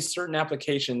only certain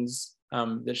applications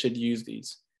that should use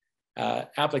these.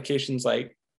 Applications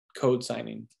like code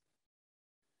signing.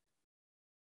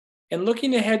 And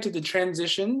looking ahead to the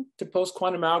transition to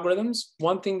post-quantum algorithms,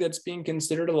 one thing that's being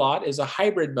considered a lot is a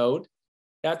hybrid mode.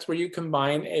 That's where you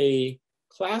combine a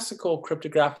classical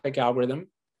cryptographic algorithm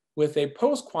with a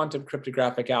post-quantum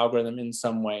cryptographic algorithm in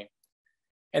some way.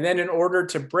 And then in order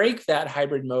to break that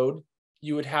hybrid mode,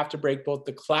 you would have to break both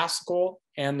the classical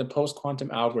and the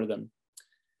post-quantum algorithm.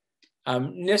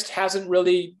 NIST hasn't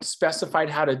really specified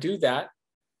how to do that.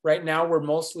 Right now, we're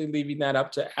mostly leaving that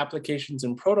up to applications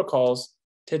and protocols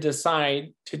to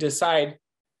decide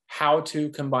how to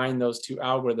combine those two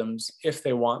algorithms if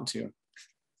they want to.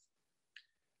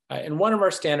 In one of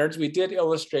our standards, we did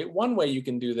illustrate one way you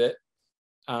can do that,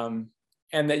 and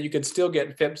that you could still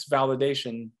get FIPS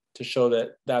validation to show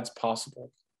that that's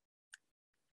possible.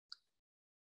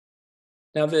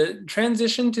 Now, the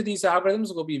transition to these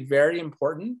algorithms will be very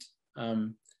important,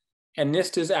 and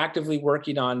NIST is actively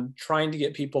working on trying to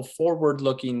get people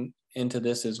forward-looking into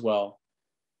this as well.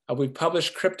 We've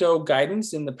published crypto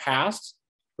guidance in the past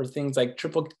for things like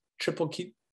triple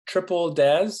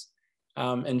DES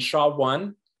and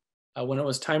SHA-1. When it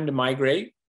was time to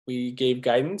migrate, we gave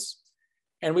guidance,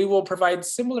 and we will provide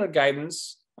similar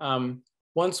guidance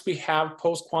once we have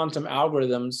post-quantum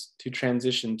algorithms to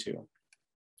transition to.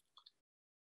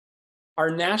 Our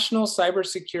National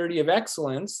Cybersecurity of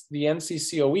Excellence, the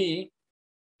NCCOE,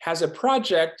 has a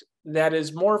project that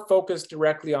is more focused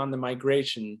directly on the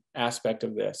migration aspect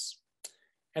of this.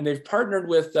 And they've partnered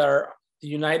with the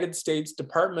United States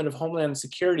Department of Homeland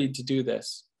Security to do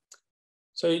this.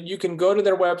 So you can go to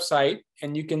their website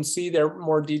and you can see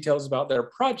more details about their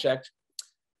project,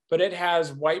 but it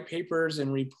has white papers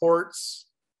and reports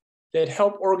that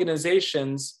help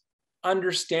organizations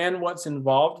understand what's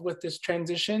involved with this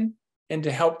transition and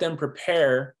to help them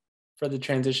prepare for the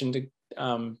transition to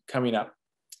coming up.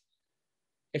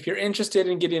 If you're interested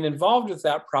in getting involved with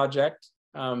that project,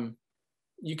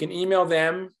 you can email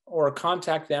them or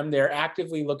contact them. They're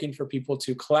actively looking for people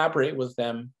to collaborate with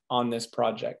them on this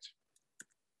project.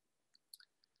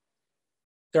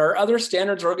 There are other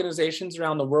standards organizations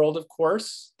around the world, of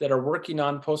course, that are working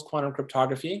on post-quantum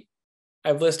cryptography.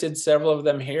 I've listed several of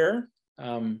them here.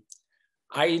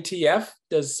 IETF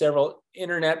does several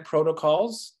internet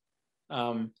protocols.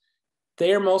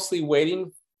 They are mostly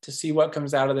waiting to see what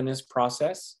comes out of the NIST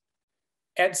process.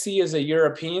 KpqC is a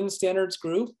European standards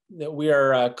group that we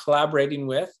are collaborating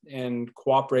with and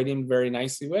cooperating very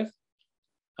nicely with.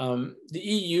 The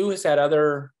EU has had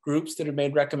other groups that have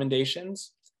made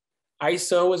recommendations.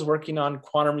 ISO is working on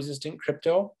quantum resistant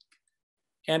crypto.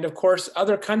 And of course,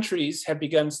 other countries have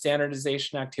begun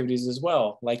standardization activities as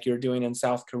well, like you're doing in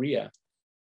South Korea.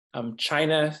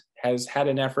 China has had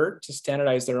an effort to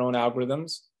standardize their own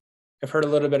algorithms. I've heard a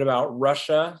little bit about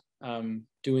Russia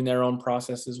doing their own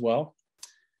process as well.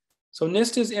 So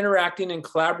NIST is interacting and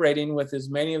collaborating with as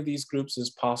many of these groups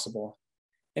as possible.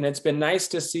 And it's been nice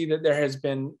to see that there has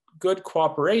been good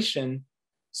cooperation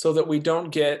so that we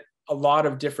don't get a lot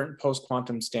of different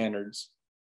post-quantum standards.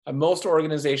 Most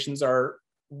organizations are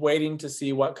waiting to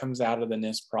see what comes out of the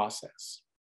NIST process.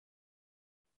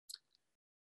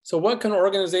 So what can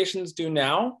organizations do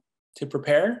now to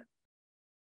prepare?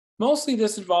 Mostly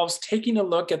this involves taking a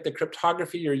look at the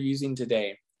cryptography you're using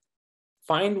today.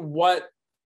 Find what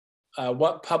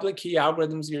public key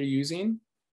algorithms you're using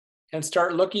and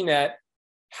start looking at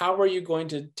how are you going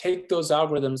to take those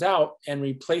algorithms out and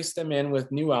replace them in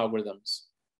with new algorithms.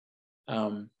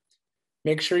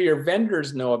 Make sure your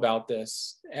vendors know about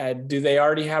this. Do they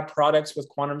already have products with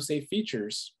quantum safe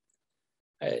features?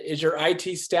 Is your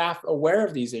IT staff aware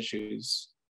of these issues?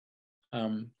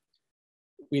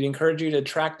 We'd encourage you to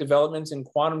track developments in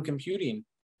quantum computing,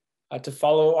 to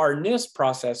follow our NIST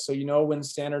process so you know when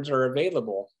standards are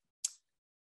available.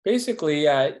 Basically,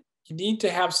 you need to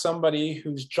have somebody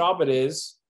whose job it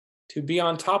is to be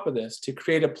on top of this, to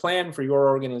create a plan for your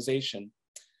organization.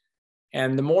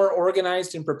 And the more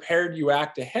organized and prepared you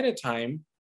act ahead of time,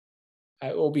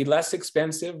 it will be less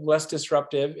expensive, less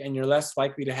disruptive, and you're less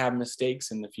likely to have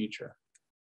mistakes in the future.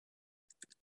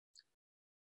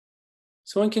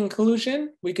 So in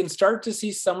conclusion, we can start to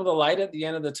see some of the light at the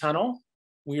end of the tunnel.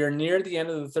 We are near the end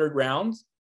of the third round.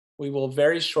 we will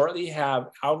very shortly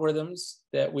have algorithms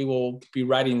that we will be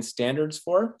writing standards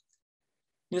for.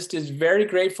 NIST is very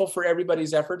grateful for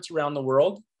everybody's efforts around the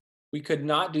world. We could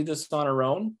not do this on our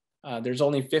own. There's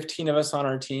only 15 of us on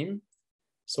our team.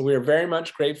 So we are very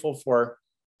much grateful for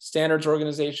standards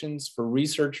organizations, for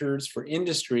researchers, for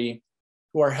industry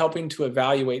who are helping to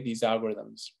evaluate these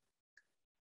algorithms.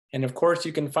 And of course,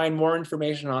 you can find more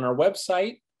information on our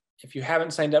website. If you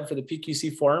haven't signed up for the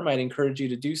PQC forum, I'd encourage you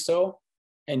to do so.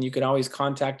 And you can always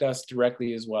contact us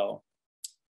directly as well.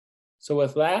 So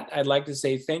with that, I'd like to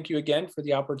say thank you again for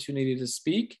the opportunity to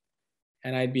speak.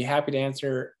 And I'd be happy to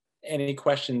answer any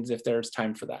questions if there's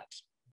time for that.